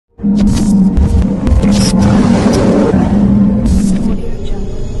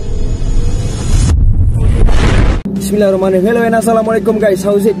Bismillahirrahmanirrahim. Hello and assalamualaikum guys.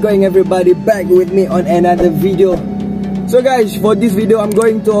 How's it going everybody? Back with me on another video. So guys, for this video I'm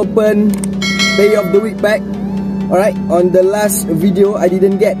going to open Pay of the Week pack. Alright, on the last video I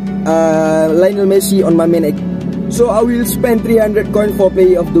didn't get Lionel Messi on my main account. So I will spend 300 coin for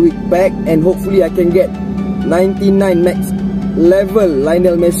Pay of the Week pack, and hopefully I can get 99 max level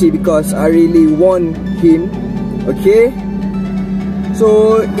Lionel Messi because I really want him. Okay,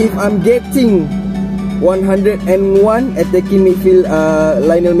 so if I'm getting 101 attacking midfield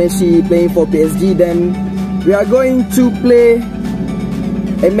Lionel Messi playing for PSG, then we are going to play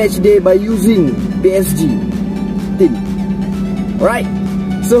a match day by using PSG team. Alright,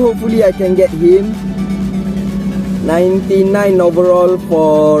 so hopefully I can get him 99 overall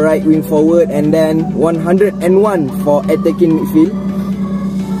for right wing forward, and then 101 for attacking midfield.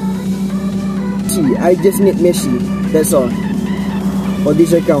 See, I just need Messi, that's all for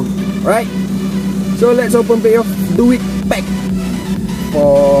this account. Right, so let's open Pay of the Week pack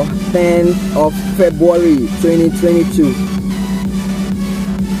for 10th of February 2022.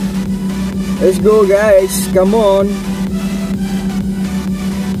 Let's go guys, come on.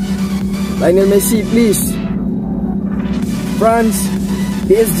 Lionel Messi please. France,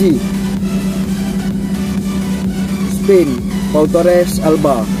 PSG. Spain, Pau Torres,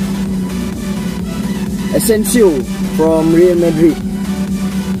 Alba. Asensio from Real Madrid.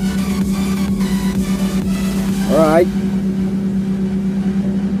 Alright.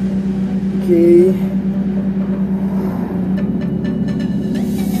 Okay.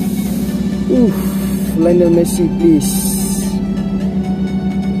 Oof, Lionel Messi please.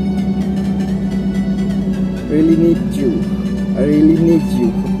 Really need you. I really need you.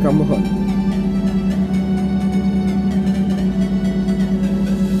 Come on.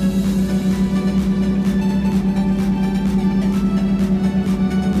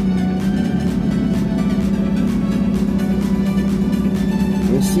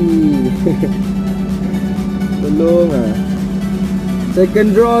 Messi. Tolong ah.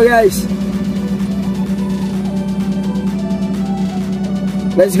 Second draw guys.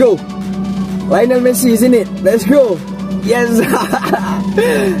 Let's go. Lionel Messi, isn't it? Let's go. Yes.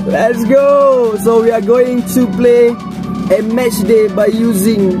 Let's go. So we are going to play a match day by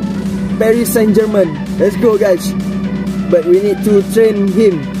using Paris Saint-Germain. Let's go guys. But we need to train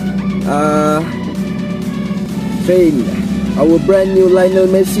him. Train our brand new Lionel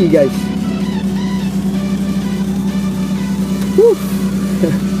Messi guys. Woo.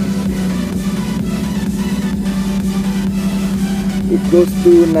 It goes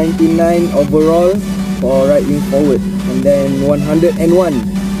to 99 overall for right wing forward, and then 101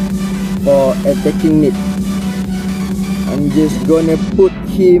 for attacking mid. I'm just gonna put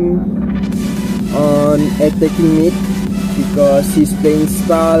him on attacking mid because his playing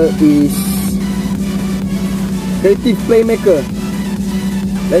style is creative playmaker.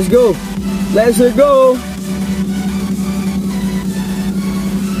 Let's go. Let's go.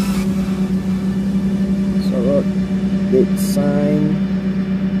 So big sign.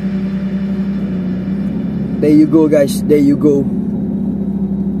 There you go guys, there you go.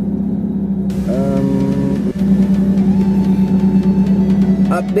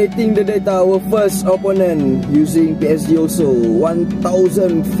 Updating the data, our first opponent using PSG also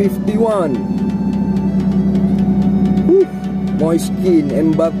 1051. Moiskin,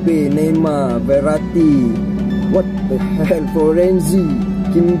 Mbappe, Neymar, Verratti, what the hell, Florenzi,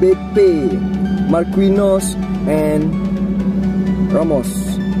 Kimbepe, Marquinhos and Ramos.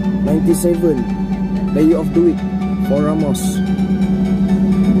 97 Player of the Week for Ramos.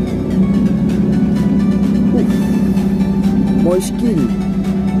 Moiskin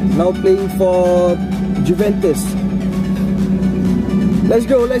now playing for Juventus. Let's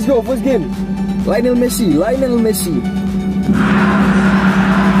go, first game. Lionel Messi, Lionel Messi.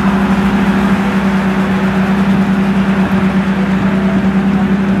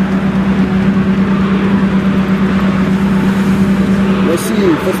 Messi,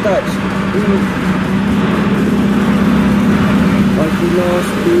 first touch. Marquinhos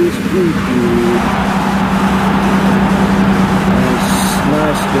is good.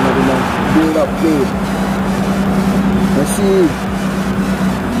 Nice, build up play. Messi.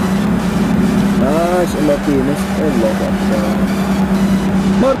 Nice, Mbappe. Allah Akbar.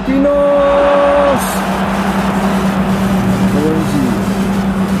 Marquinhos. Florenzi.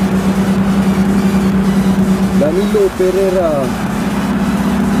 Danilo Pereira.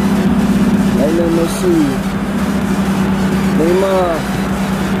 Lionel Messi. Neymar.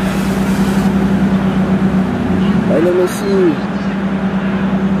 Lionel Messi.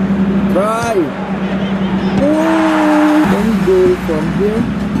 here.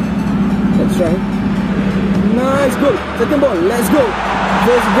 Let's try. Nice goal. Second ball. Let's go.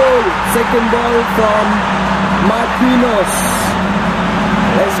 First goal. Second ball from Marquinhos.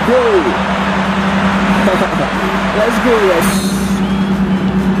 Let's go. Let's go, guys.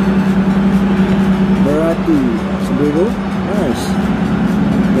 Berarti Sebelum nice.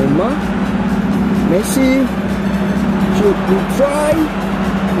 Neymar, Messi. Should we try?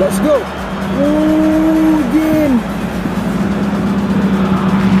 Let's go. Again.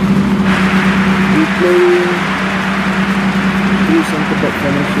 We playing 3 center back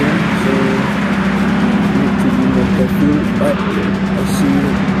formation, so need to be more careful. But I see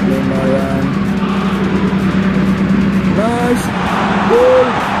Neymar run. Nice goal,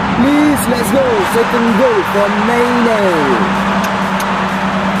 please. Let's go. Second goal from Neymar.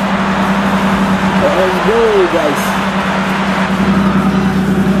 Let's go, guys.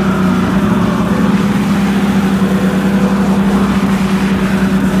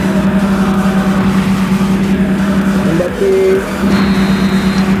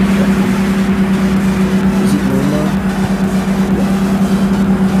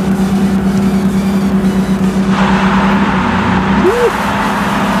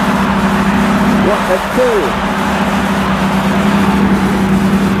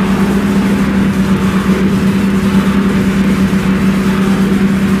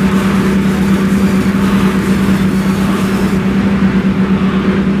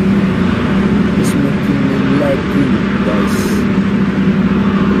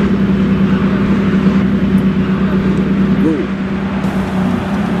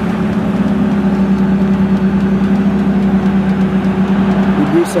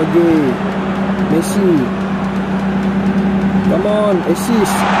 OSAIGXMING, Messi. Come on,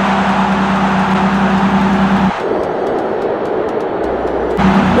 assist.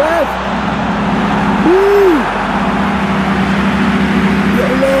 What? Woo! Ya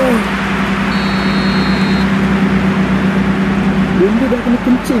Allah. Benda dah kena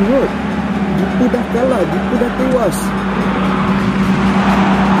kencing kot. Jipu dah kalah, Jipu dah tewas.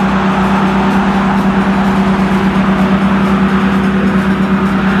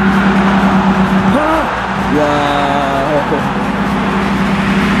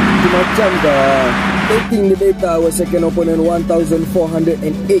 Macam dah taking the data. Our second opponent 1408.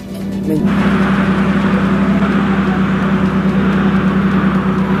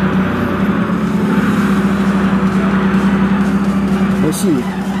 Messi,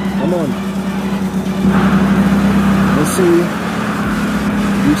 come on. Messi,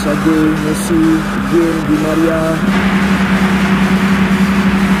 OSAIGXMING, Messi, again Di Maria.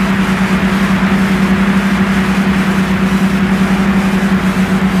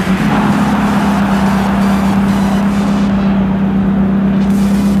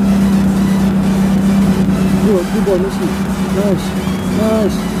 Good ball, Messi. Nice,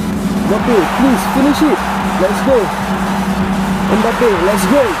 nice. Mbappe, please finish it. Let's go. Mbappe, let's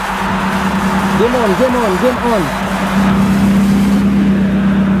go. Game on, game on, game on.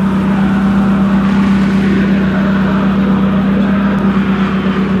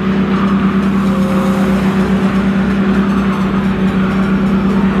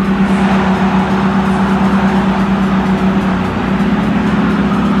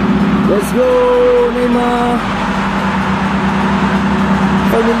 Let's go, Neymar.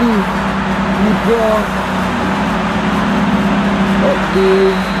 Finally, we draw at the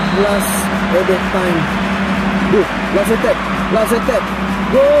last added time. Go, last attack, last attack.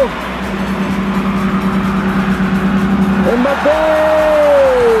 Go, Mbappe.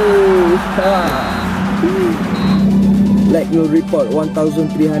 Like no report,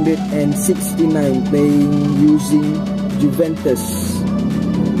 1369 playing using Juventus.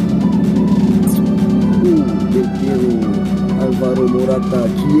 Del Piero, Alvaro Morata,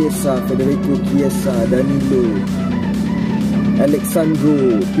 Chiesa, Federico Chiesa, Danilo,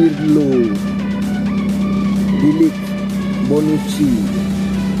 Alexandro, Pirlo, Bilic, Bonucci.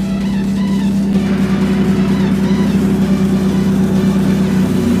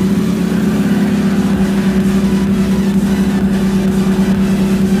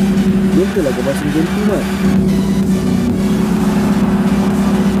 Betul lah kebasing gentle mat.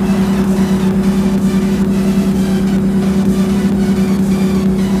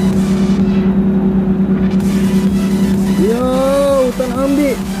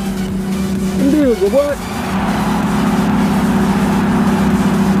 Benda kau buat.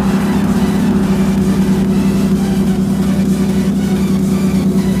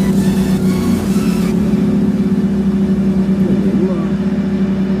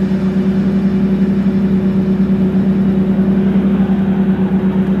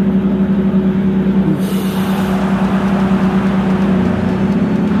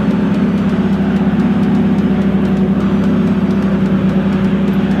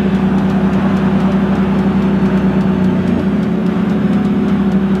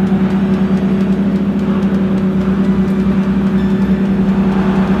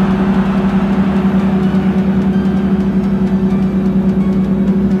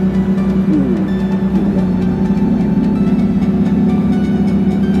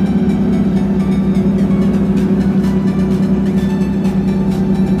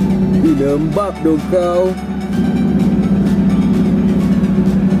 Lembab doh kau.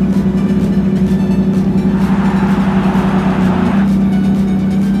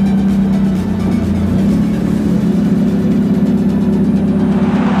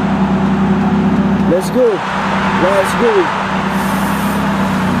 Let's go. Let's go.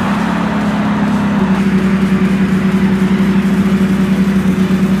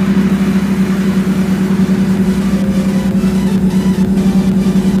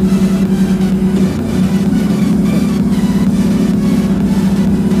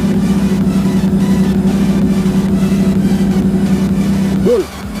 Goal.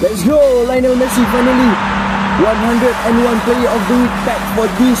 Let's go. Lionel Messi finally 101 player of the week pack for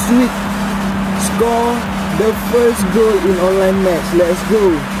this week. Score the first goal in online match. Let's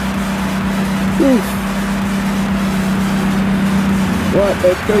go. Oof. What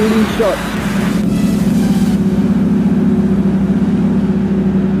a curling shot.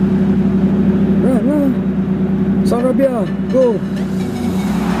 Run, run. Sarabia, go.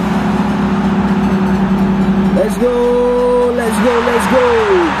 Let's go. Let's go. Let's go.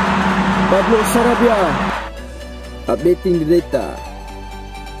 Pablo Sarabia. Updating the data.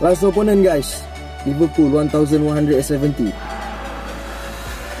 Last opponent, guys. Liverpool 1170.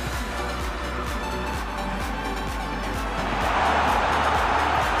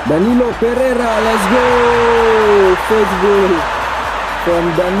 Danilo Pereira, let's go. First goal from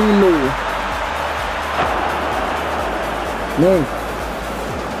Danilo. Neng.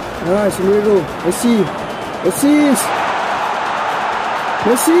 Sendiri. Messi. Assist.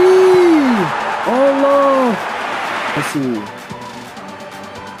 Messi. Allah. Messi.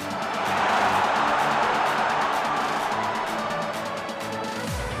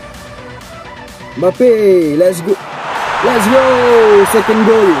 Mbappe, let's go. Let's go. Second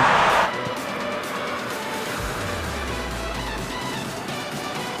goal.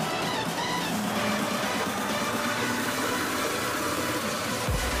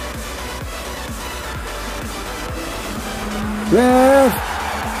 Ref.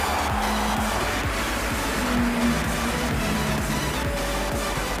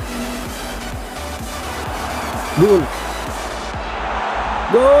 Goal.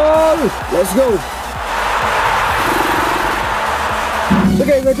 Goal. Let's go. So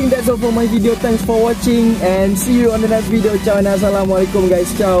guys, I think that's all for my video. Thanks for watching and see you on the next video. Ciao and assalamualaikum guys.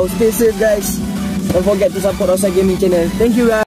 Ciao. Stay safe guys. Don't forget to support OSAIGXMING channel. Thank you guys.